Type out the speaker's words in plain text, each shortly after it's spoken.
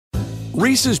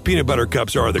Reese's peanut butter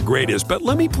cups are the greatest, but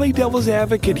let me play devil's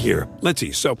advocate here. Let's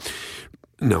see. So,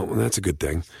 no, that's a good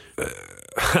thing.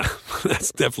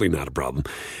 That's definitely not a problem.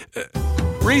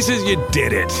 Reese's, you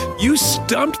did it. You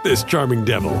stumped this charming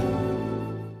devil.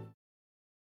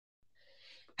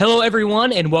 Hello,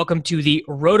 everyone, and welcome to the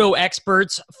Roto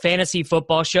Experts Fantasy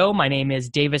Football Show. My name is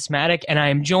Davis Maddock, and I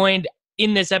am joined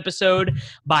in this episode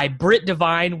by Brit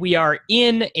Devine. We are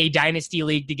in a Dynasty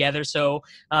league together, so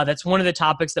that's one of the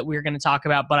topics that we're going to talk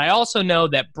about. But I also know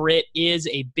that Brit is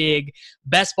a big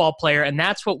best ball player, and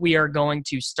that's what we are going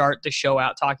to start the show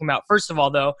out talking about. First of all,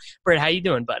 though, Brit, how you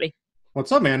doing, buddy?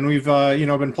 What's up, man? We've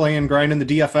been grinding the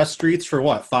DFS streets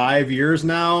for 5 years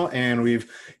now, and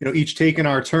we've each taken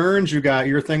our turns. You got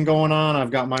your thing going on, I've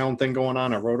got my own thing going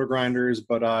on at RotoGrinders.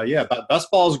 But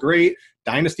best ball is great.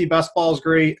 Dynasty best ball is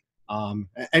great.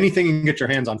 Anything you can get your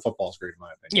hands on football is great, in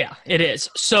my opinion. Yeah, it is.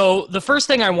 So the first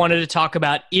thing I wanted to talk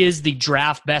about is the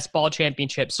draft best ball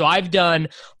championship. So I've done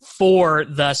 4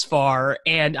 thus far,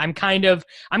 and I'm kind of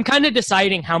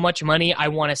deciding how much money I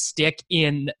want to stick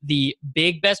in the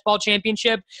big best ball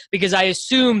championship, because I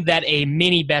assume that a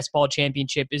mini best ball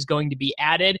championship is going to be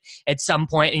added at some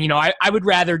point. And I would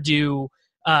rather do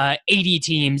 80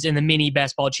 teams in the mini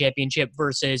best ball championship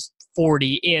versus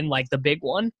 40 in the big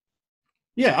one.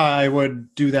 Yeah, I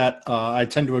would do that. I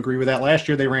tend to agree with that. Last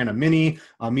year they ran a mini,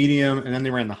 a medium, and then they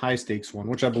ran the high stakes one,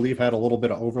 which I believe had a little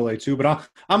bit of overlay too. But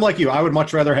I'm like you. I would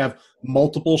much rather have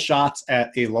multiple shots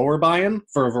at a lower buy-in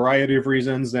for a variety of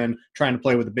reasons than trying to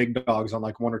play with the big dogs on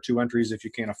 1 or 2 entries if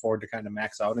you can't afford to kind of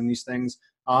max out in these things.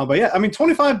 But yeah, I mean,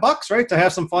 $25, right, to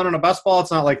have some fun in a best ball.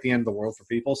 It's not like the end of the world for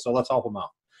people, so let's help them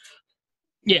out.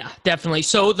 Yeah, definitely.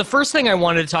 So the first thing I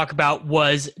wanted to talk about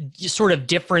was sort of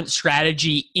different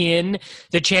strategy in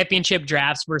the championship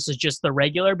drafts versus just the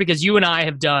regular, because you and I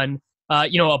have done,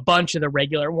 a bunch of the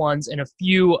regular ones and a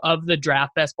few of the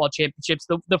draft best ball championships.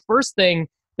 The first thing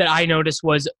that I noticed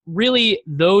was really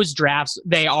those drafts,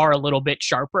 they are a little bit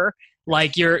sharper.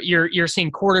 Like you're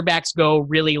seeing quarterbacks go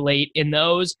really late in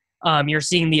those. You're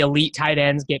seeing the elite tight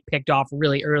ends get picked off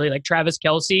really early, like Travis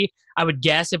Kelce. I would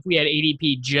guess if we had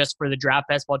ADP just for the draft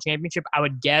best ball championship, I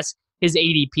would guess his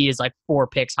ADP is 4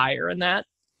 picks higher than that.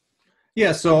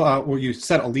 Yeah, so you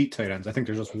said elite tight ends. I think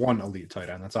there's just one elite tight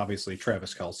end. That's obviously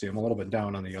Travis Kelce. I'm a little bit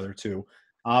down on the other two.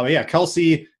 But yeah,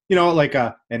 Kelce, an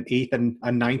 8th and a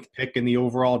 9th pick in the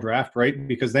overall draft, right?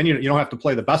 Because then you don't have to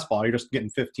play the best ball. You're just getting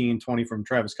 15, 20 from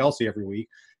Travis Kelce every week.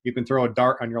 You can throw a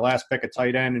dart on your last pick at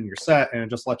tight end and you're set, and it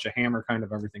just lets you hammer kind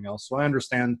of everything else. So I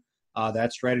understand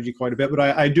that strategy quite a bit. But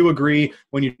I do agree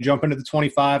when you jump into the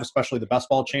 25, especially the best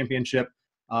ball championship,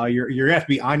 you're going to have to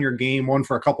be on your game, one,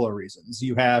 for a couple of reasons.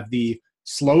 You have the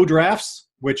slow drafts,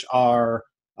 which are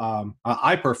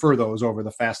I prefer those over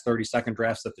the fast 30-second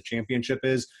drafts that the championship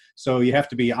is. So you have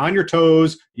to be on your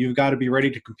toes. You've got to be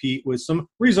ready to compete with some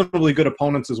reasonably good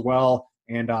opponents as well,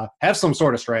 and have some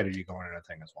sort of strategy going in a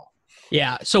thing as well.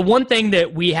 Yeah. So one thing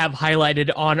that we have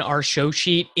highlighted on our show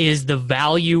sheet is the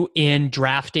value in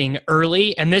drafting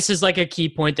early. And this is a key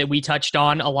point that we touched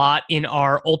on a lot in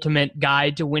our ultimate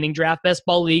guide to winning draft best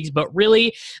ball leagues. But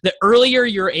really, the earlier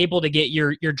you're able to get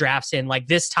your drafts in, like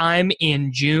this time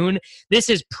in June, this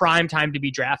is prime time to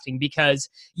be drafting, because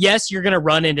yes, you're going to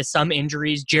run into some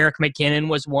injuries. Jerick McKinnon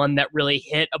was one that really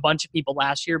hit a bunch of people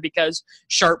last year because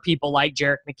sharp people like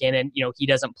Jerick McKinnon, he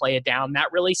doesn't play it down. That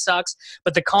really sucks.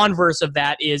 But the converse of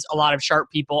that is a lot of sharp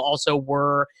people also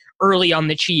were early on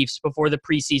the Chiefs before the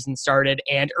preseason started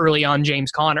and early on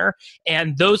James Conner.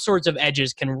 And those sorts of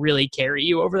edges can really carry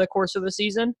you over the course of the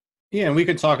season. Yeah, and we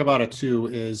can talk about it too,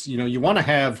 is, you want to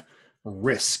have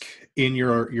risk in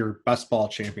your best ball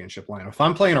championship lineup. If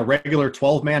I'm playing a regular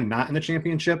 12-man not in the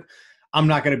championship, I'm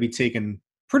not going to be taking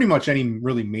pretty much any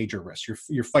really major risk.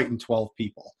 You're fighting 12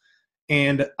 people.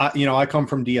 And, I come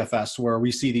from DFS where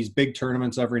we see these big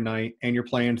tournaments every night and you're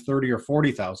playing 30 or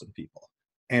 40,000 people.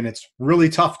 And it's really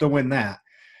tough to win that.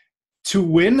 To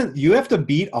win, you have to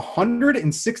beat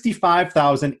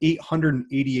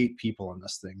 165,888 people in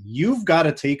this thing. You've got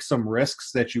to take some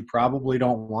risks that you probably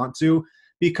don't want to,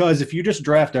 because if you just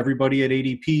draft everybody at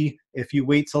ADP, if you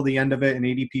wait till the end of it and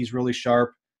ADP is really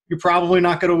sharp, you're probably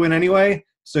not going to win anyway.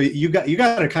 So you got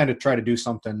to kind of try to do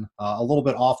something a little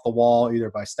bit off the wall,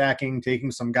 either by stacking, taking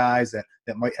some guys that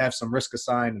might have some risk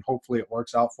assigned, and hopefully it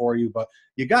works out for you. But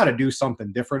you got to do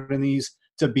something different in these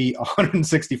to beat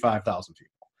 165,000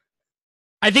 people.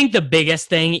 I think the biggest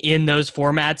thing in those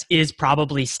formats is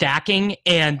probably stacking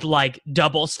and like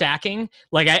double stacking.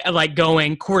 Like I like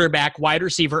going quarterback, wide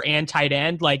receiver, and tight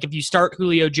end. Like if you start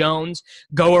Julio Jones,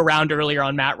 go around earlier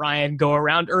on Matt Ryan, go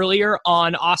around earlier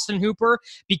on Austin Hooper,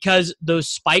 because those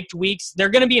spiked weeks, they're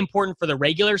going to be important for the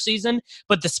regular season,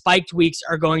 but the spiked weeks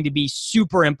are going to be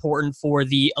super important for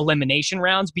the elimination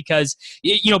rounds because,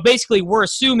 basically we're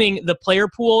assuming the player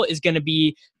pool is going to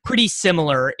be pretty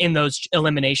similar in those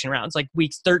elimination rounds, like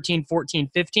weeks 13, 14,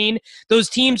 15. Those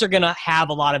teams are going to have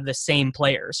a lot of the same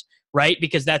players, right?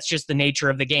 Because that's just the nature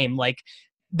of the game. Like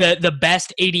the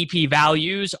best ADP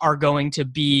values are going to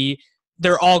be,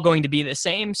 they're all going to be the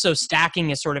same. So stacking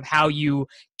is sort of how you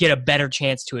get a better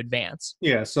chance to advance.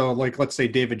 Yeah, so like let's say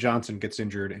David Johnson gets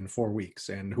injured in 4 weeks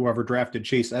and whoever drafted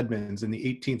Chase Edmonds in the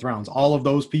 18th rounds, all of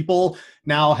those people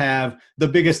now have the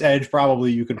biggest edge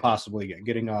probably you can possibly get,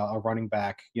 getting a running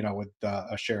back, with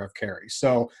a share of carries.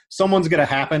 So someone's going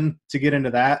to happen to get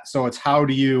into that. So it's how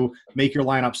do you make your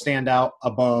lineup stand out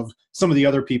above some of the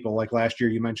other people? Like last year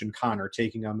you mentioned Connor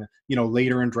taking them,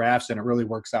 later in drafts, and it really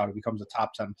works out. It becomes a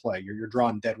top 10 play. You're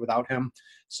drawing dead without him.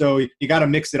 So you got to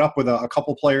mix it up with a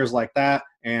couple players like that,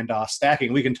 and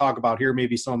stacking. We can talk about here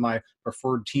maybe some of my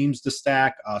preferred teams to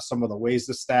stack, some of the ways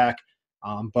to stack.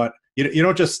 But you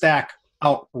don't just stack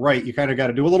outright. You kind of got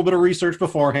to do a little bit of research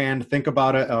beforehand, think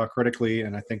about it critically,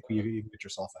 and I think you can get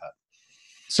yourself ahead.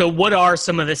 So what are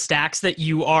some of the stacks that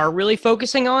you are really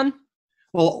focusing on?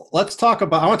 Well, I want to talk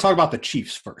about the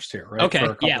Chiefs first here, right? Okay,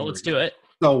 yeah, let's do it.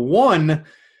 So one,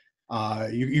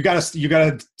 you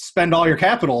gotta spend all your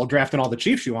capital drafting all the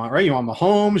Chiefs you want, right? You want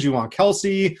Mahomes, you want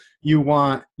Kelsey, you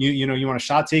want a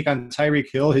shot take on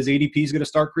Tyreek Hill. His ADP is going to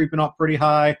start creeping up pretty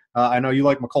high. I know you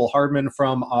like McCole Hardman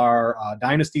from our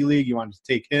Dynasty League. You wanted to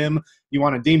take him. You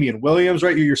want a Damian Williams,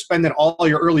 right? You're spending all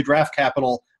your early draft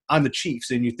capital on the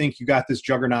Chiefs, and you think you got this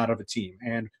juggernaut of a team.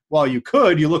 And while you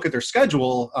look at their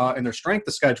schedule and their strength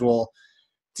of schedule,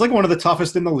 it's like one of the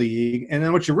toughest in the league. And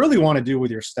then what you really want to do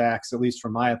with your stacks, at least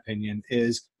from my opinion,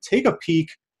 is take a peek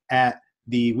at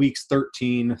the weeks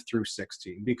 13 through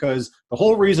 16, because the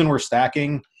whole reason we're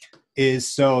stacking is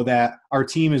so that our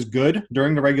team is good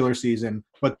during the regular season,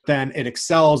 but then it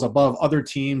excels above other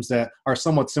teams that are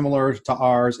somewhat similar to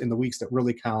ours in the weeks that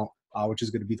really count, which is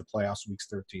going to be the playoffs, weeks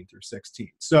 13 through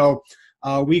 16. So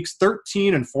weeks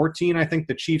 13 and 14, I think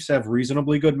the Chiefs have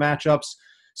reasonably good matchups.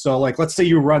 So, like, let's say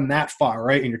you run that far,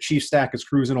 right, and your Chiefs stack is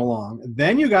cruising along.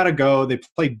 Then you got to go. They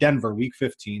play Denver week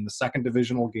 15, the second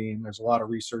divisional game. There's a lot of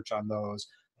research on those.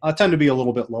 Tend to be a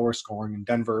little bit lower scoring, and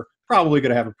Denver probably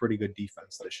going to have a pretty good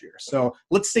defense this year. So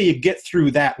let's say you get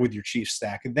through that with your Chiefs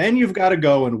stack. And then you've got to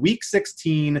go in week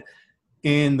 16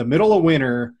 in the middle of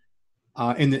winter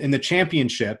in the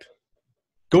championship.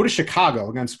 Go to Chicago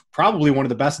against probably one of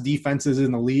the best defenses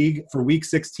in the league for week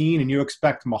 16, and you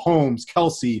expect Mahomes,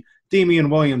 Kelsey, Damian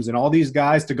Williams, and all these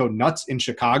guys to go nuts in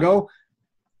Chicago.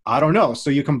 I don't know. So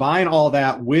you combine all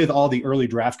that with all the early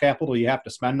draft capital you have to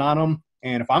spend on them.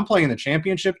 And if I'm playing the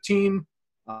championship team,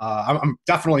 I'm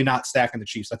definitely not stacking the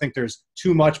Chiefs. I think there's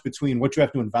too much between what you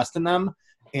have to invest in them,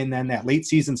 and then that late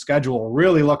season schedule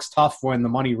really looks tough when the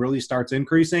money really starts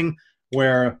increasing,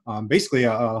 where basically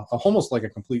almost like a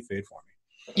complete fade for me.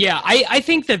 Yeah, I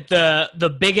think that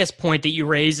the biggest point that you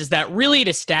raise is that really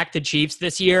to stack the Chiefs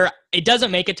this year, it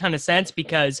doesn't make a ton of sense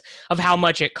because of how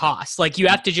much it costs. Like, you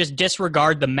have to just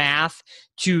disregard the math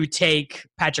to take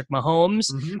Patrick Mahomes.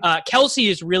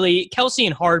 Mm-hmm. Kelsey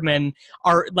and Hardman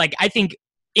are, like, I think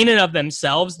in and of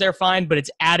themselves, they're fine, but it's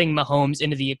adding Mahomes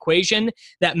into the equation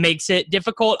that makes it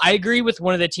difficult. I agree with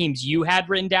one of the teams you had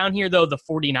written down here, though, the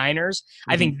 49ers.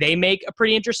 Mm-hmm. I think they make a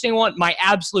pretty interesting one. My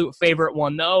absolute favorite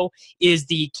one, though, is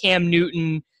the Cam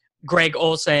Newton, Greg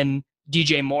Olsen,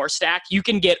 DJ Moore stack. You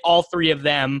can get all three of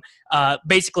them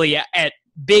basically at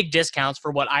big discounts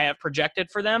for what I have projected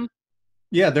for them.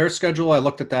 Yeah, their schedule, I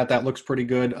looked at that. That looks pretty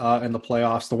good in the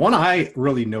playoffs. The one I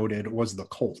really noted was the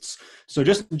Colts. So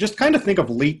just kind of think of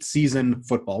late season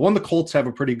football. The Colts have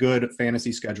a pretty good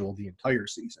fantasy schedule the entire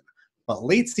season. But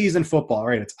late season football,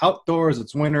 right? It's outdoors,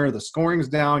 it's winter, the scoring's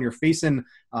down, you're facing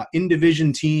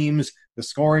in-division teams. The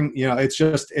scoring,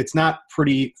 it's not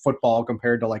pretty football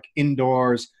compared to like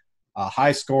indoors,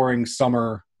 high-scoring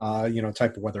summer,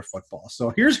 type of weather football.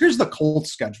 So here's the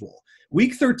Colts schedule.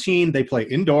 Week 13, they play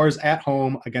indoors at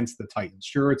home against the Titans.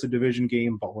 Sure, it's a division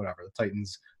game, but whatever. The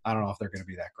Titans, I don't know if they're going to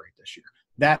be that great this year.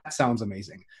 That sounds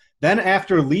amazing. Then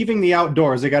after leaving the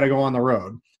outdoors, they got to go on the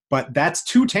road. But that's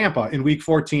to Tampa in week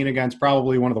 14 against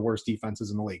probably one of the worst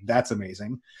defenses in the league. That's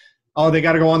amazing. Oh, they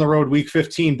got to go on the road week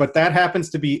 15, but that happens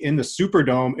to be in the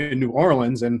Superdome in New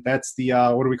Orleans, and that's the,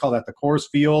 what do we call that, the Coors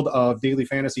Field of daily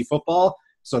fantasy football.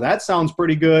 So that sounds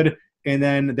pretty good. And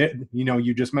then,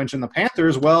 you just mentioned the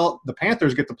Panthers. Well, the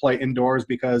Panthers get to play indoors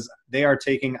because they are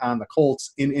taking on the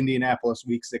Colts in Indianapolis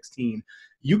week 16.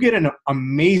 You get an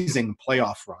amazing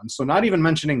playoff run. So not even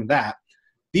mentioning that,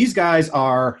 these guys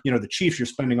are, the Chiefs, you're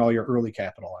spending all your early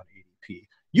capital on ADP.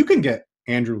 You can get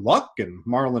Andrew Luck and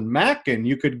Marlon Mack, and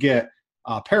you could get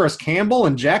Paris Campbell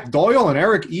and Jack Doyle and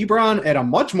Eric Ebron at a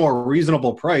much more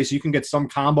reasonable price. You can get some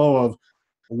combo of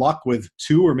Luck with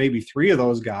 2 or maybe 3 of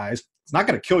those guys. It's not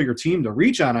going to kill your team to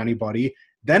reach on anybody.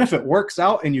 Then if it works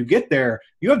out and you get there,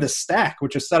 you have the stack,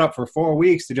 which is set up for 4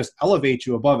 weeks to just elevate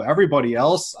you above everybody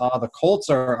else. The Colts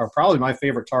are probably my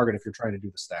favorite target if you're trying to do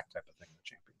the stack type of thing in the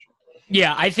championship.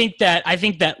 Yeah, I think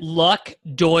that Luck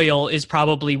Doyle is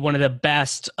probably one of the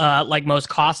best, most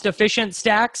cost efficient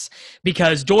stacks,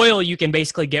 because Doyle you can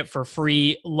basically get for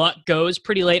free. Luck goes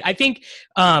pretty late. I think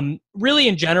really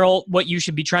in general, what you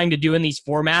should be trying to do in these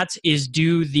formats is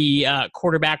do the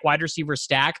quarterback wide receiver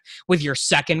stack with your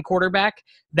second quarterback.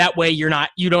 That way you're not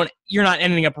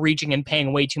ending up reaching and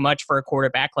paying way too much for a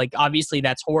quarterback. Like obviously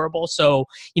that's horrible. So,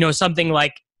 something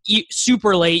like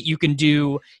super late, you can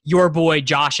do your boy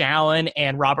Josh Allen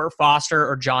and Robert Foster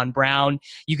or John Brown.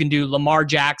 You can do Lamar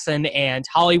Jackson and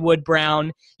Hollywood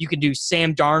Brown. You can do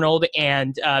Sam Darnold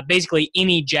and basically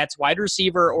any Jets wide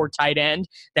receiver or tight end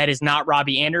that is not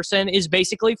Robbie Anderson is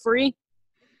basically free.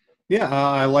 Yeah,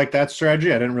 I like that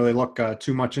strategy. I didn't really look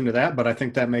too much into that, but I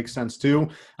think that makes sense too.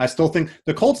 I still think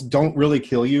the Colts don't really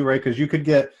kill you, right? Because you could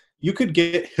get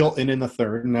Hilton in the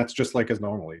 3rd, and that's just like his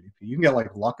normal ADP. You can get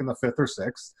like Luck in the 5th or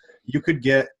 6th. You could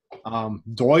get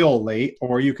Doyle late,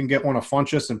 or you can get one of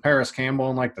Funchess and Paris Campbell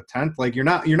in like the 10th. Like you're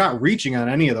not reaching on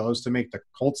any of those to make the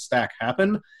Colts stack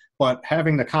happen. But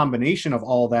having the combination of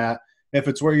all that, if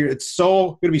it's where it's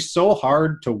going to be so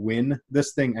hard to win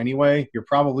this thing anyway, you're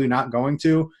probably not going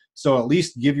to. So at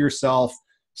least give yourself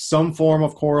some form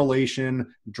of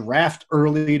correlation, draft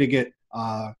early to get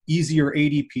easier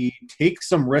ADP, take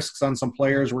some risks on some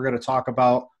players we're going to talk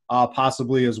about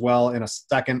possibly as well in a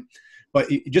second, but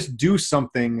just do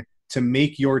something to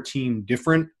make your team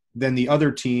different than the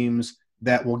other teams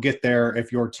that will get there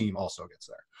if your team also gets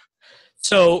there.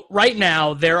 So right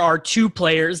now there are 2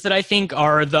 players that I think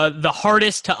are the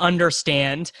hardest to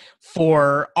understand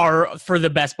for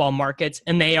the best ball markets,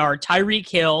 and they are Tyreek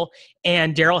Hill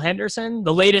and Darrell Henderson.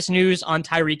 The latest news on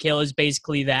Tyreek Hill is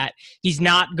basically that he's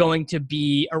not going to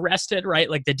be arrested, right?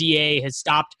 Like the DA has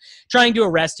stopped trying to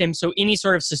arrest him, so any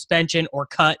sort of suspension or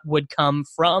cut would come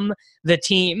from the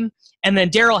team. And then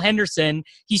Darrell Henderson,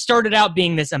 he started out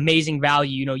being this amazing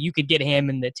value. You could get him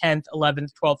in the 10th, 11th,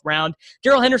 12th round.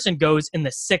 Darrell Henderson goes in the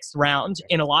 6th round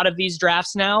in a lot of these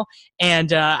drafts now.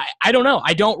 And I don't know.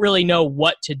 I don't really know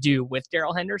what to do with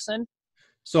Darrell Henderson.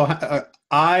 So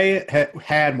I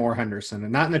had more Henderson,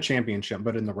 and not in the championship,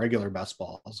 but in the regular best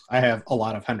balls. I have a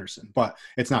lot of Henderson, but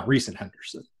it's not recent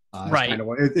Henderson. Right.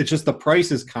 It's just the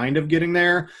price is kind of getting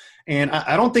there. And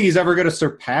I don't think he's ever going to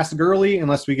surpass Gurley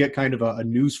unless we get kind of a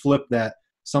news flip that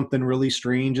something really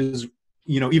strange is,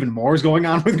 even more is going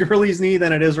on with Gurley's knee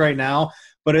than it is right now.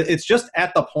 But it's just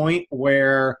at the point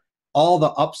where all the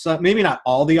upside, maybe not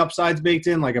all the upsides baked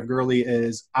in, like if Gurley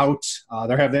is out,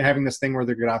 they're having this thing where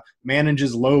they're going to manage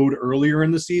his load earlier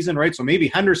in the season, right? So maybe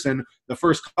Henderson, the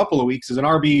first couple of weeks, is an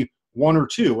RB 1 or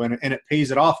 2, and it pays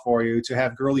it off for you to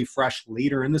have Gurley fresh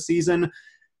later in the season.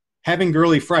 Having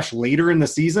Gurley fresh later in the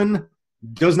season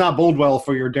does not bode well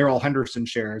for your Darrell Henderson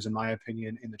shares, in my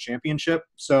opinion, in the championship.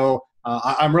 So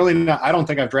I'm really not – I don't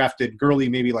think I've drafted Gurley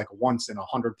maybe like once in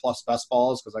 100-plus best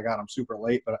balls because I got him super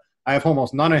late, but I have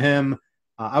almost none of him.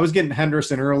 I was getting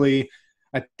Henderson early.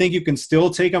 I think you can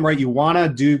still take him, right? You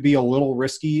want to be a little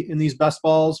risky in these best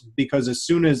balls because as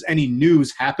soon as any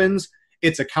news happens,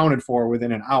 it's accounted for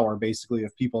within an hour, basically,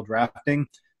 of people drafting.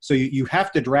 So you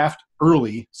have to draft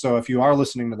early. So if you are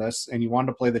listening to this and you want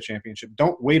to play the championship,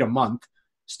 don't wait a month.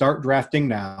 Start drafting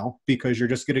now because you're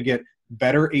just going to get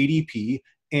better ADP.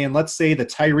 And let's say the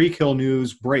Tyreek Hill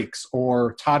news breaks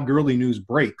or Todd Gurley news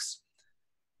breaks.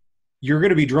 You're going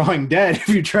to be drawing dead if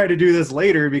you try to do this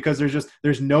later because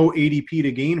there's no ADP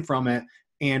to gain from it.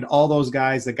 And all those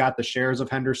guys that got the shares of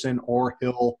Henderson or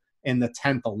Hill in the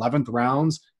 10th, 11th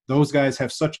rounds, those guys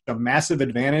have such a massive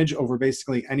advantage over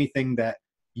basically anything that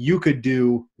you could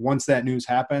do once that news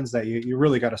happens that you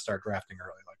really got to start drafting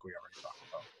early like we already talked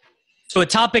about. So a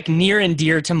topic near and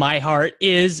dear to my heart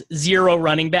is zero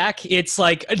running back. It's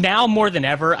like now more than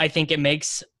ever, I think it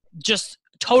makes just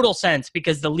total sense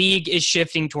because the league is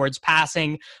shifting towards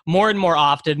passing more and more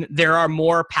often. There are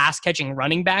more pass catching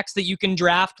running backs that you can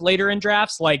draft later in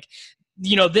drafts. Like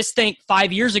this thing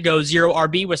 5 years ago, zero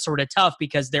RB was sort of tough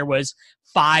because there was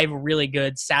 5 really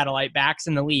good satellite backs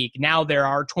in the league. Now there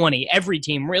are 20. Every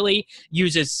team really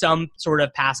uses some sort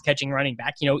of pass catching running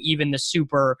back. Even the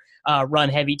super run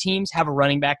heavy teams have a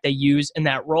running back they use in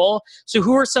that role. So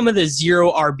who are some of the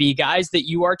zero RB guys that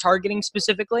you are targeting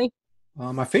specifically?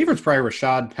 My favorite's probably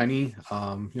Rashad Penny.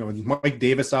 With Mike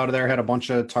Davis out of there, had a bunch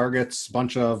of targets,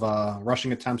 bunch of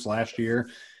rushing attempts last year.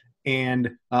 And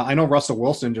I know Russell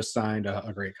Wilson just signed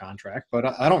a great contract, but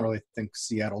I don't really think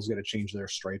Seattle's going to change their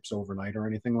stripes overnight or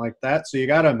anything like that. So you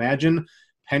got to imagine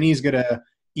Penny's going to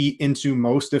eat into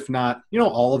most, if not,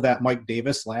 all of that Mike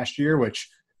Davis last year, which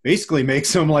basically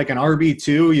makes him like an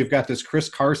RB2. You've got this Chris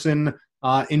Carson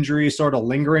injury sort of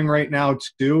lingering right now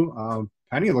too.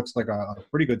 Penny looks like a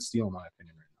pretty good steal in my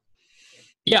opinion right now.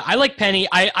 Yeah, I like Penny.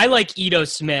 I like Ito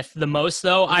Smith the most,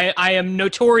 though. I am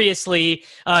notoriously,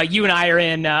 you and I are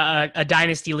in a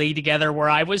Dynasty league together where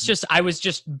I was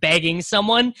just begging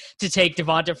someone to take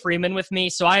Devonta Freeman with me.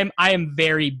 So I am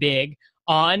very big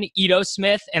on Ito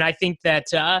Smith, and I think that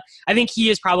he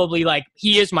is probably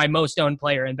he is my most owned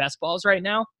player in best balls right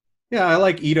now. Yeah, I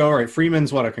like Ito. Right,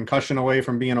 Freeman's a concussion away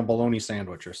from being a bologna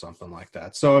sandwich or something like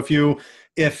that. So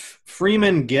if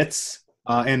Freeman gets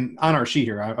and on our sheet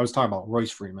here, I was talking about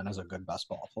Royce Freeman as a good best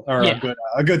ball or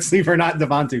a good sleeper, not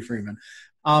Devonta Freeman.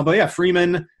 But yeah,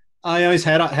 Freeman, he's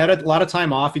had a lot of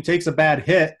time off. He takes a bad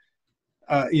hit.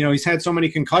 He's had so many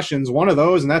concussions. One of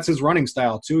those, and that's his running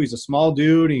style too. He's a small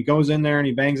dude. He goes in there and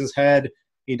he bangs his head.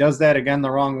 He does that again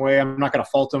the wrong way. I'm not going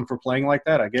to fault him for playing like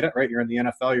that. I get it, right? You're in the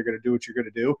NFL. You're going to do what you're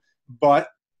going to do. But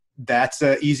that's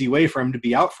an easy way for him to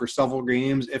be out for several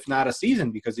games, if not a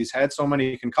season, because he's had so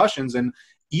many concussions. And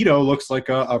Ito looks like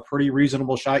a pretty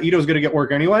reasonable shot. Ito's going to get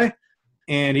work anyway,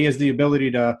 and he has the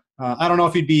ability to I don't know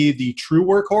if he'd be the true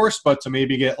workhorse, but to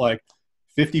maybe get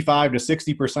 55 to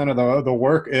 60% of the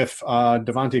work if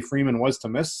Devonta Freeman was to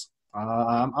miss.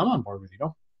 I'm on board with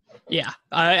Ito. Yeah,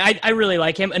 I really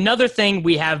like him. Another thing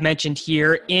we have mentioned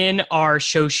here in our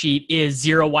show sheet is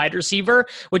zero wide receiver,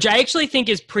 which I actually think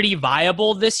is pretty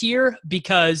viable this year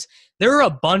because there are a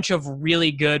bunch of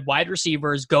really good wide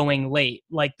receivers going late.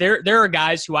 There are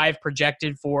guys who I've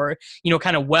projected for,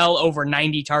 kind of well over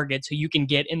 90 targets who you can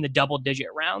get in the double-digit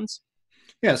rounds.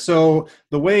 Yeah, so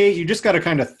the way you just got to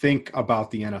kind of think about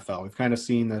the NFL. We've kind of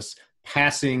seen this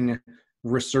passing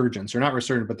resurgence, or not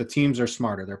resurgence, but the teams are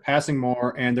smarter. They're passing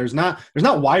more, and there's not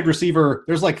wide receiver.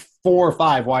 There's 4 or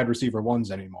 5 wide receiver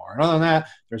ones anymore. And other than that,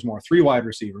 there's more 3 wide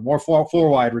receiver, more 4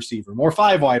 wide receiver, more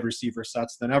 5 wide receiver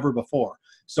sets than ever before.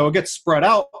 So it gets spread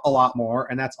out a lot more,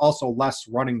 and that's also less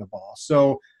running the ball.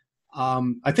 So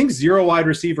I think zero wide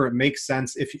receiver, it makes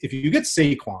sense if you get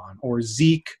Saquon or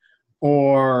Zeke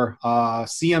or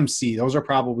CMC. Those are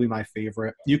probably my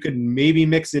favorite. You could maybe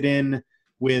mix it in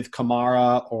with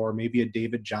Kamara or maybe a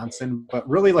David Johnson, but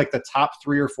really the top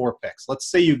 3 or 4 picks. Let's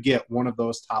say you get one of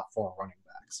those top 4 running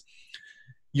backs.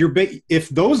 If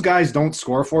those guys don't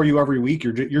score for you every week,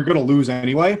 you're going to lose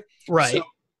anyway. Right. So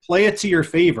play it to your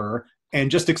favor and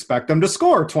just expect them to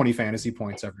score 20 fantasy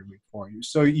points every week for you.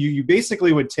 So you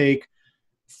basically would take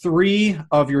 3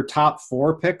 of your top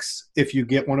 4 picks if you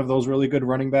get one of those really good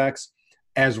running backs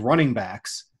as running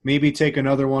backs. Maybe take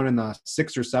another one in the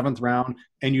 6th or 7th round,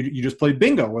 and you just play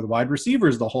bingo with wide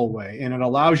receivers the whole way. And it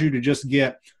allows you to just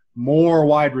get more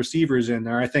wide receivers in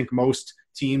there. I think most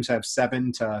teams have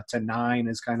 7 to 9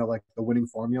 is kind of the winning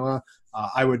formula.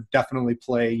 I would definitely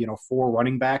play, 4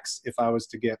 running backs if I was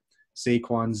to get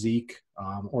Saquon, Zeke,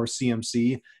 or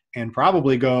CMC, and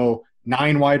probably go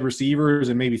 9 wide receivers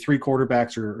and maybe 3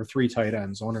 quarterbacks or 3 tight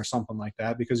ends on or something like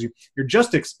that, because you're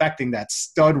just expecting that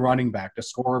stud running back to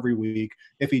score every week.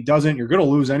 If he doesn't, you're going to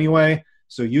lose anyway.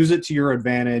 So use it to your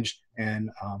advantage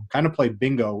and kind of play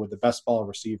bingo with the best ball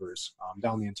receivers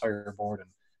down the entire board. And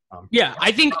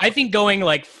I think going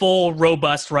full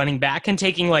robust running back and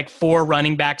taking 4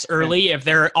 running backs early, if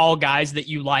they're all guys that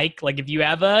you like if you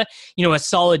have a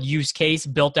solid use case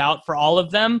built out for all of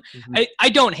them, I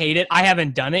don't hate it. I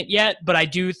haven't done it yet, but I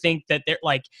do think that they're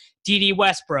D.D.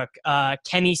 Westbrook,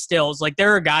 Kenny Stills,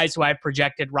 there are guys who I've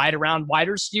projected right around wide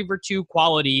receiver 2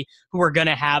 quality who are going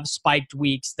to have spiked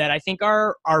weeks that I think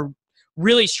are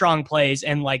really strong plays,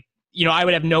 and I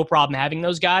would have no problem having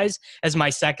those guys as my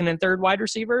 2nd and 3rd wide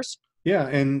receivers. Yeah,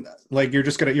 and you're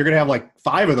gonna have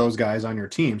 5 of those guys on your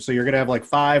team, so you're gonna have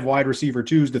 5 wide receiver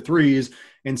 2s to 3s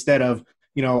instead of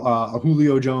a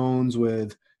Julio Jones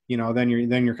with then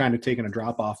you're kind of taking a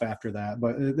drop off after that.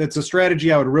 But it's a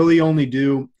strategy I would really only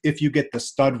do if you get the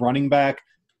stud running back.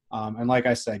 And like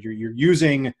I said, you're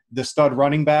using the stud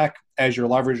running back as your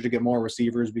leverage to get more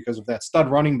receivers, because if that stud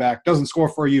running back doesn't score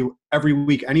for you every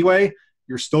week anyway,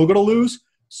 you're still going to lose.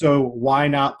 So why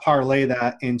not parlay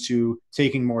that into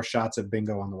taking more shots at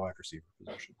bingo on the wide receiver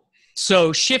position?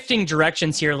 So shifting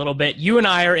directions here a little bit, you and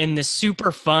I are in this super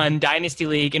fun Dynasty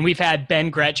League, and we've had Ben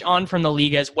Gretsch on from the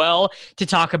league as well to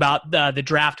talk about the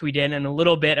draft we did and a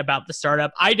little bit about the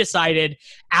startup. I decided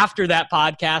after that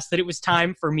podcast that it was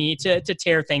time for me to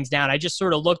tear things down. I just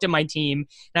sort of looked at my team,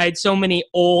 and I had so many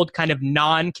old kind of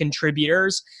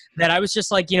non-contributors that I was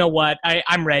just like, you know what,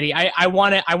 I'm ready. I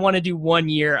want to do 1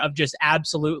 year of just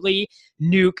absolutely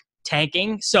nuke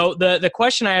tanking. So the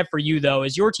question I have for you, though,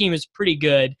 is your team is pretty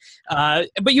good,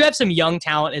 but you have some young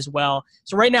talent as well.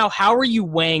 So right now, how are you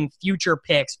weighing future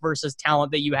picks versus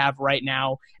talent that you have right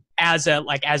now as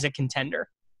a contender?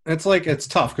 It's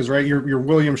tough because, right, you're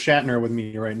William Shatner with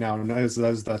me right now, and as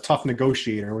the tough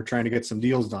negotiator, we're trying to get some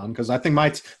deals done because I think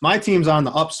my team's on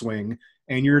the upswing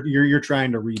and you're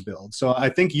trying to rebuild. So I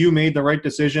think you made the right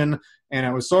decision, and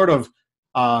it was sort of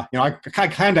I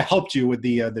kind of helped you with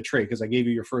the trade because I gave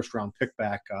you your first round pick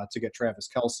back to get Travis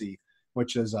Kelce,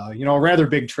 which is a rather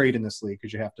big trade in this league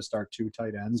because you have to start 2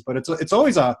 tight ends. But it's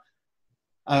always I've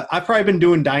probably been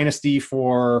doing Dynasty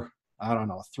for, I don't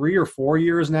know, 3 or 4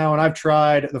 years now, and I've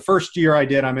tried. The first year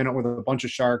I'm in it with a bunch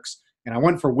of sharks, and I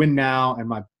went for win now,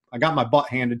 and I got my butt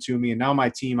handed to me, and now my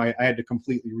team I had to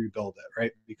completely rebuild it,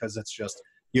 right? Because it's just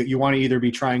you want to either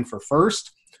be trying for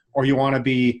first or you want to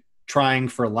be trying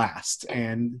for last,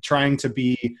 and trying to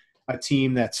be a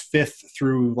team that's 5th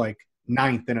through like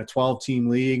 9th in a 12-team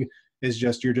league is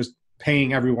just, you're just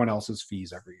paying everyone else's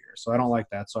fees every year. So I don't like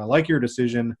that. So I like your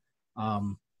decision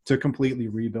to completely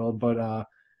rebuild. But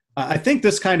I think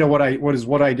this kind of what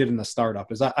I did in the startup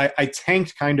is I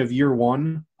tanked kind of year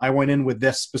 1. I went in with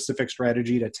this specific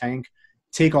strategy to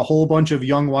take a whole bunch of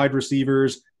young wide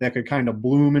receivers that could kind of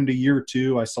bloom into year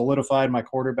 2. I solidified my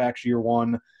quarterbacks year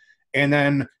 1, and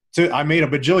then I made a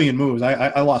bajillion moves.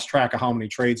 I lost track of how many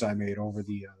trades I made over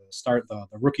the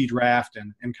rookie draft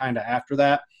and kind of after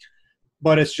that.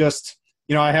 But it's just,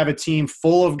 I have a team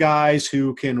full of guys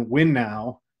who can win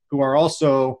now, who are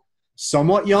also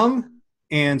somewhat young,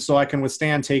 and so I can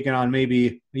withstand taking on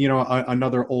maybe,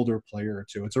 another older player or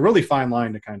two. It's a really fine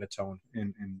line to kind of tone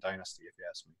in Dynasty, if you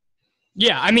ask me.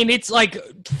 Yeah, I mean, it's like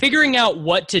figuring out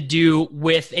what to do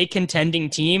with a contending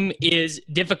team is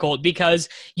difficult because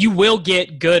you will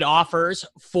get good offers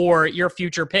for your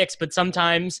future picks, but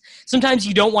sometimes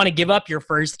you don't want to give up your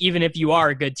first, even if you are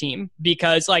a good team.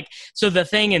 Because so the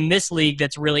thing in this league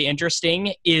that's really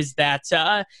interesting is that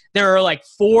there are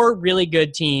 4 really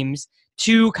good teams,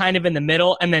 2 kind of in the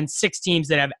middle, and then 6 teams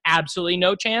that have absolutely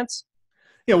no chance.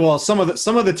 Yeah, well, some of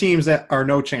the teams that are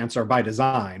no chance are by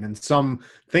design, and some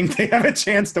think they have a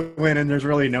chance to win, and there's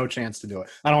really no chance to do it.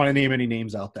 I don't want to name any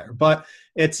names out there, but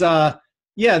it's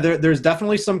there's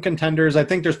definitely some contenders. I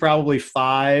think there's probably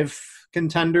 5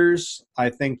 contenders. I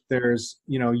think there's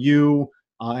you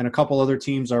and a couple other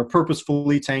teams are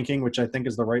purposefully tanking, which I think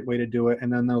is the right way to do it.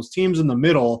 And then those teams in the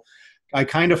middle, I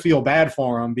kind of feel bad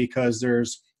for them because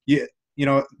there's the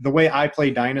way I play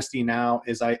Dynasty now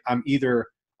is I'm either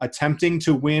attempting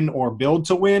to win or build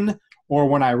to win, or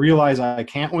when I realize I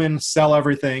can't win, sell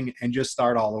everything and just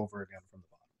start all over again from the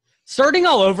bottom. Starting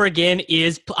all over again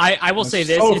is, I will say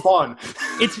this. So fun.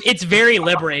 It's very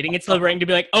liberating. It's liberating to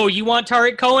be like, oh, you want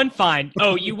Tariq Cohen? Fine.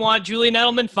 Oh, you want Julian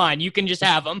Edelman? Fine. You can just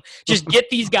have them. Just get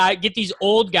these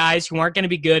old guys who aren't going to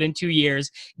be good in 2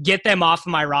 years, get them off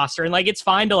of my roster. And it's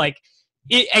fine to I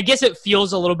guess it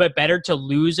feels a little bit better to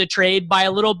lose a trade by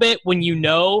a little bit when you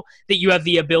know that you have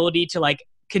the ability to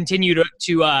continue to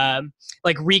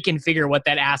reconfigure what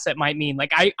that asset might mean.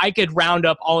 I could round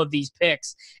up all of these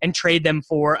picks and trade them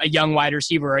for a young wide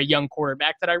receiver or a young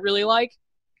quarterback that I really like.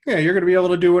 Yeah, you're going to be able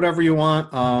to do whatever you want.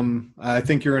 I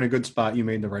think you're in a good spot. You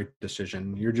made the right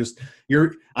decision.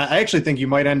 I actually think you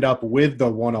might end up with the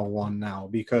 101 now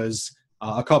because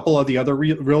a couple of the other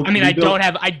I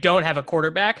don't have a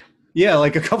quarterback. Yeah, a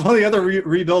couple of the other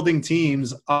rebuilding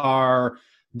teams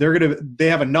they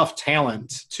have enough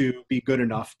talent to be good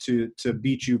enough to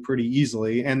beat you pretty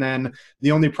easily. And then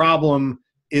the only problem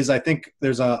is I think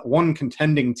there's one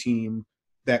contending team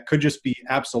that could just be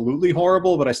absolutely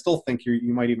horrible, but I still think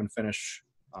you might even finish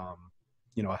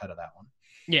ahead of that one.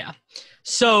 Yeah.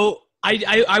 So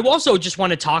I also just want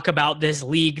to talk about this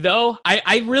league, though.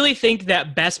 I really think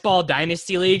that best ball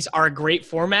dynasty leagues are a great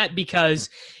format because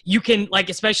you can,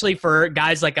 especially for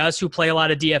guys like us who play a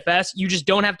lot of DFS, you just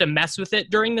don't have to mess with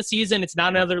it during the season. It's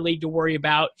not another league to worry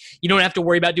about. You don't have to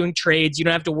worry about doing trades. You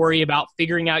don't have to worry about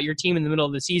figuring out your team in the middle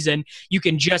of the season. You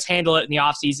can just handle it in the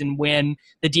offseason when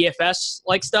the DFS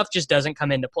stuff just doesn't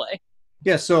come into play.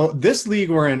 Yeah, so this league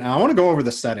we're in, I want to go over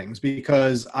the settings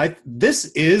because this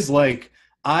is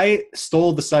I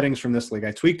stole the settings from this league.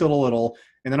 I tweaked it a little,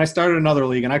 and then I started another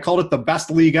league, and I called it the best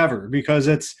league ever because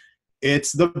it's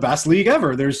the best league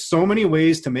ever. There's so many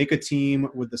ways to make a team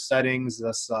with the settings.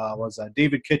 This was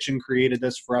David Kitchen created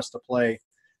this for us to play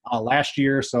last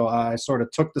year, so I sort of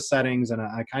took the settings and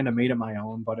I kind of made it my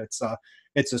own. But it's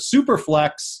a super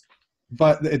flex,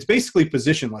 but it's basically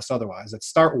positionless otherwise. It's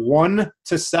start 1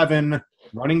 to 7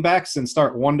 running backs and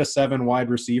start 1 to 7 wide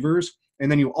receivers.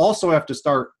 And then you also have to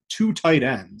start 2 tight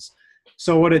ends.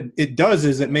 So what it does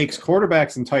is it makes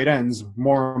quarterbacks and tight ends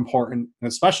more important,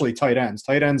 especially tight ends.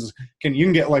 Tight ends you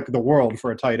can get like the world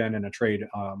for a tight end in a trade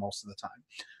most of the time.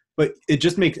 But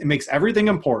it makes everything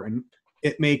important.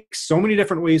 It makes so many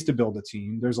different ways to build a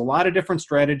team. There's a lot of different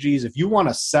strategies. If you want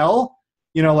to sell,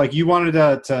 like you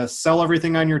wanted to sell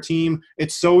everything on your team,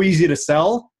 it's so easy to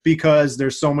sell because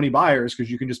there's so many buyers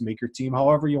because you can just make your team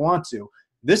however you want to.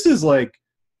 This is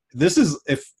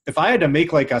if I had to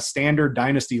make like a standard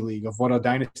dynasty league of what a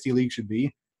dynasty league should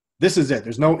be, this is it.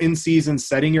 There's no in-season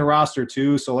setting your roster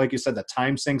too. So like you said, the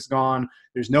time sink's gone.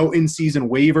 There's no in-season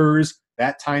waivers.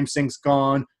 That time sink's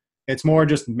gone. It's more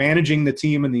just managing the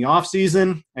team in the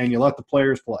offseason, and you let the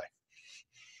players play.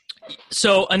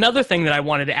 So another thing that I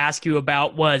wanted to ask you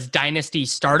about was Dynasty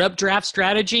startup draft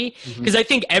strategy, because I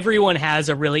think everyone has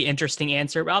a really interesting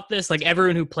answer about this. Like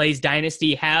everyone who plays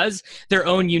Dynasty has their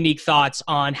own unique thoughts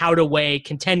on how to weigh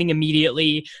contending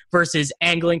immediately versus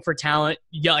angling for talent,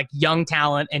 like young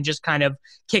talent, and just kind of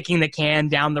kicking the can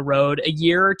down the road a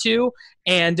year or two.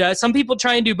 And some people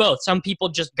try and do both. Some people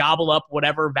just gobble up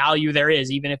whatever value there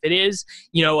is, even if it is,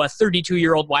 a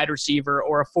 32-year-old wide receiver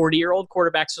or a 40-year-old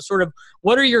quarterback. So sort of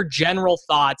what are your general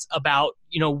thoughts about,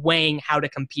 weighing how to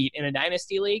compete in a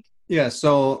dynasty league? Yeah,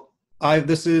 so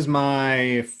this is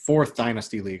my 4th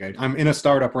dynasty league. I'm in a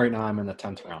startup right now. I'm in the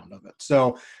 10th round of it.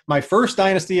 So my first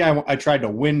dynasty, I tried to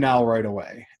win now right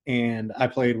away. And I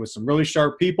played with some really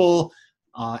sharp people.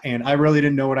 And I really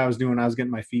didn't know what I was doing. I was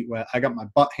getting my feet wet. I got my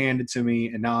butt handed to me,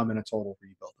 and now I'm in a total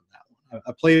rebuild in that one.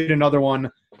 I played another one,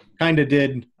 kind of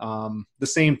did the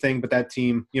same thing, but that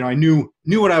team, I knew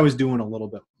what I was doing a little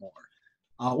bit more.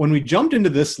 When we jumped into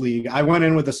this league, I went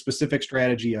in with a specific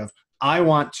strategy of I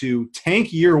want to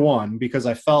tank year one because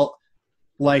I felt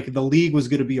like the league was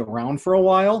going to be around for a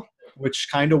while, which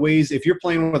kind of weighs if you're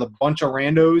playing with a bunch of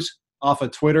randos off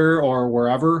of Twitter or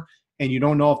wherever – and you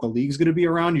don't know if the league's going to be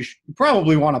around, you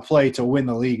probably want to play to win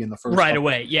the league in the first right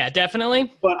away. Yeah,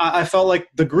 definitely. But I felt like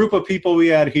the group of people we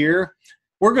had here,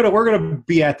 we're gonna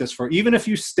be at this for even if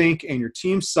you stink and your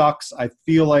team sucks. I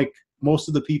feel like most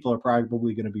of the people are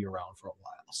probably going to be around for a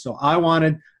while. So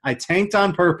I tanked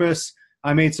on purpose.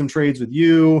 I made some trades with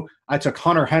you. I took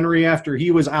Hunter Henry after he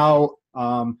was out,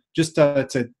 just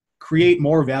to create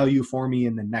more value for me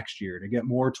in the next year to get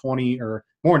more 20 or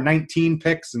more 19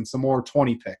 picks and some more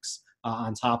 20 picks.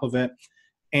 On top of it.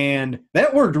 And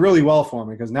that worked really well for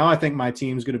me because now I think my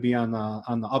team's going to be on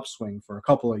the upswing for a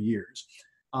couple of years.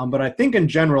 But I think in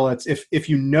general, it's if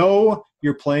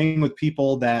you're playing with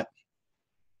people that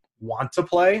want to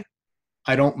play,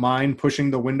 I don't mind pushing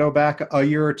the window back a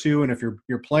year or two. And if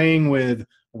you're playing with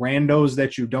randos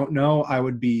that you don't know, I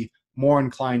would be more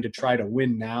inclined to try to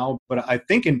win now. But I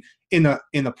think in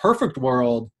the perfect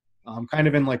world, kind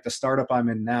of in like the startup I'm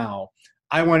in now,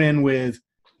 I went in with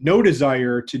no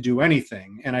desire to do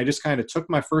anything. And I just kind of took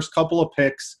my first couple of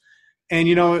picks. And,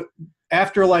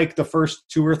 after like the first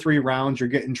 2 or 3 rounds, you're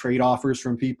getting trade offers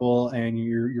from people and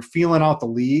you're feeling out the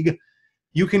league.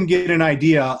 You can get an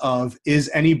idea of is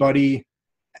anybody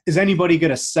going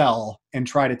to sell and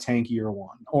try to tank year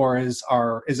one? Or is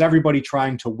everybody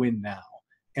trying to win now?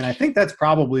 And I think that's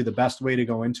probably the best way to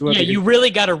go into it. Yeah, you really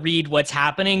got to read what's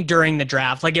happening during the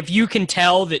draft. Like if you can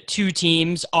tell that 2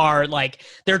 teams are like,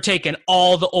 they're taking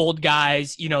all the old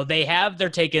guys, they're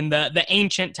taking the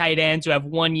ancient tight ends who have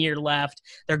 1 year left.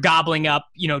 They're gobbling up,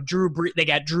 they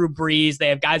got Drew Brees. They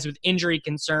have guys with injury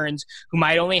concerns who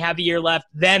might only have a year left.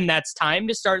 Then that's time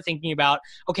to start thinking about,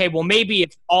 okay, well, maybe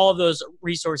if all of those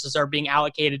resources are being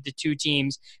allocated to 2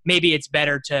 teams, maybe it's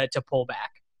better to pull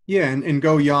back. Yeah, and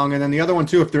go young. And then the other one,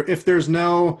 too, if there's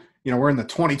no, we're in the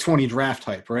 2020 draft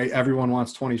type, right? Everyone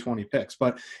wants 2020 picks.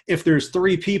 But if there's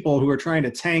 3 people who are trying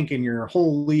to tank in your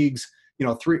whole league's,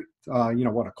 a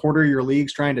quarter of your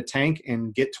league's trying to tank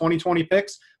and get 2020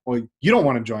 picks, well, you don't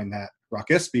want to join that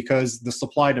ruckus because the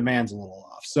supply demand's a little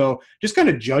off. So just kind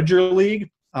of judge your league.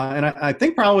 And I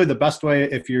think probably the best way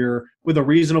if you're with a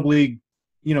reasonably,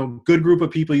 good group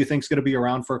of people you think is going to be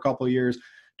around for a couple of years,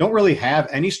 don't really have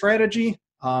any strategy.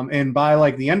 And by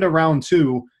like the end of round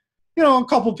 2, a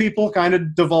couple people kind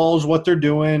of divulge what they're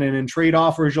doing, and in trade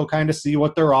offers, you'll kind of see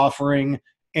what they're offering.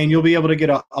 and you'll be able to get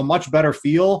a much better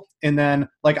feel. And then,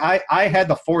 like, I had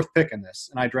the 4th pick in this,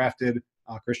 and I drafted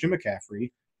Christian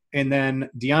McCaffrey, and then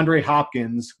DeAndre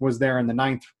Hopkins was there in the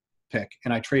 9th pick,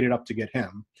 and I traded up to get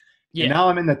him. Yeah. And now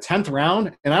I'm in the 10th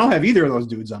round, and I don't have either of those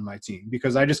dudes on my team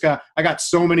because I got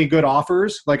so many good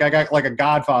offers. Like, I got like a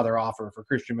Godfather offer for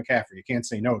Christian McCaffrey. You can't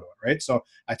say no to it, right? So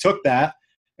I took that,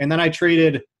 and then I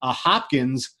traded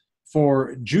Hopkins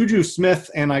for Juju Smith,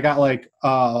 and I got like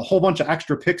a whole bunch of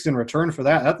extra picks in return for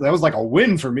that. That was like a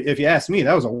win for me. If you ask me,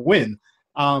 that was a win.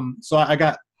 So I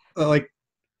got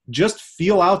just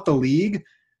feel out the league.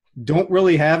 Don't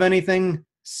really have anything.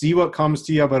 See what comes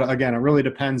to you. But again, it really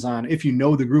depends on if you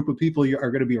know the group of people you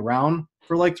are going to be around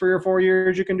for like 3 or 4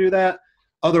 years, you can do that.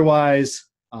 Otherwise,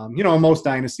 most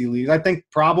dynasty leagues, I think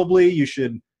probably you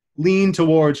should lean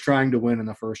towards trying to win in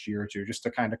the first year or two just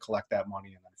to kind of collect that money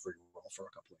and then free roll for a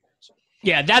couple of years.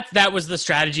 Yeah, that was the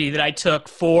strategy that I took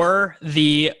for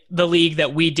the league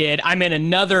that we did. I'm in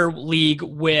another league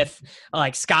with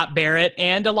like Scott Barrett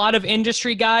and a lot of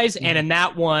industry guys. And in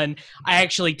that one, I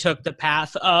actually took the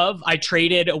path of I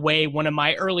traded away one of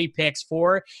my early picks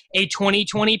for a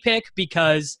 2020 pick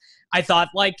because I thought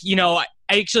I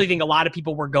actually think a lot of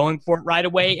people were going for it right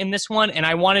away in this one, and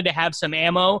I wanted to have some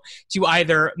ammo to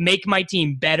either make my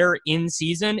team better in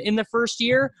season in the first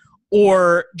year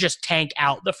or just tank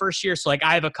out the first year. So like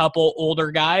I have a couple older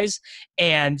guys,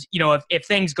 and if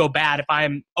things go bad, if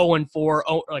I'm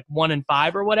 0-4, like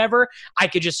 1-5 or whatever, I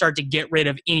could just start to get rid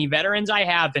of any veterans I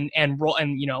have and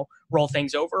roll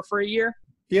things over for a year.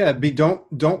 Yeah,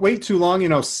 don't wait too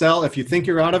long. Sell if you think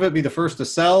you're out of it. Be the first to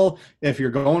sell. If you're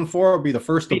going for it, be the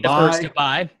first to buy. First to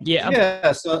buy. Yeah.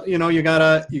 Yeah. So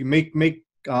you make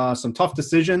some tough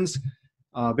decisions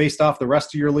based off the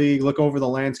rest of your league. Look over the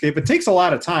landscape. It takes a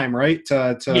lot of time, right,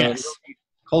 to yes. really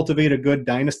cultivate a good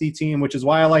dynasty team, which is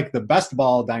why I like the best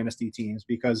ball dynasty teams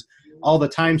because all the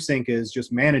time sink is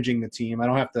just managing the team. I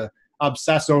don't have to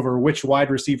obsess over which wide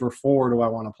receiver 4 do I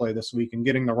want to play this week and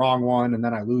getting the wrong one, and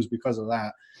then I lose because of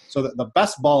that. So the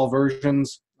best ball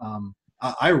versions,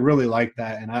 I really like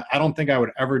that, and I don't think I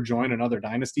would ever join another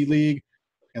dynasty league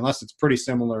unless it's pretty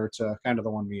similar to kind of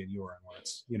the one me and you are in, where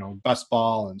it's best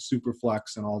ball and super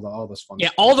flex and all this fun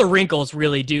stuff. All the wrinkles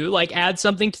really do add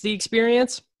something to the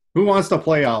experience. Who wants to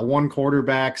play a 1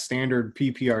 quarterback standard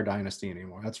PPR dynasty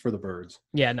anymore? That's for the birds.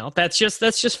 Yeah, no, that's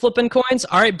just flipping coins.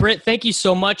 All right, Britt, thank you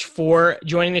so much for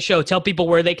joining the show. Tell people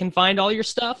where they can find all your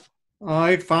stuff.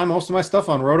 I find most of my stuff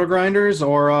on RotoGrinders,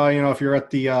 or if you're at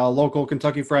the local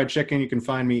Kentucky Fried Chicken, you can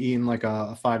find me eating like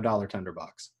a $5 tender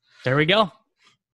box. There we go.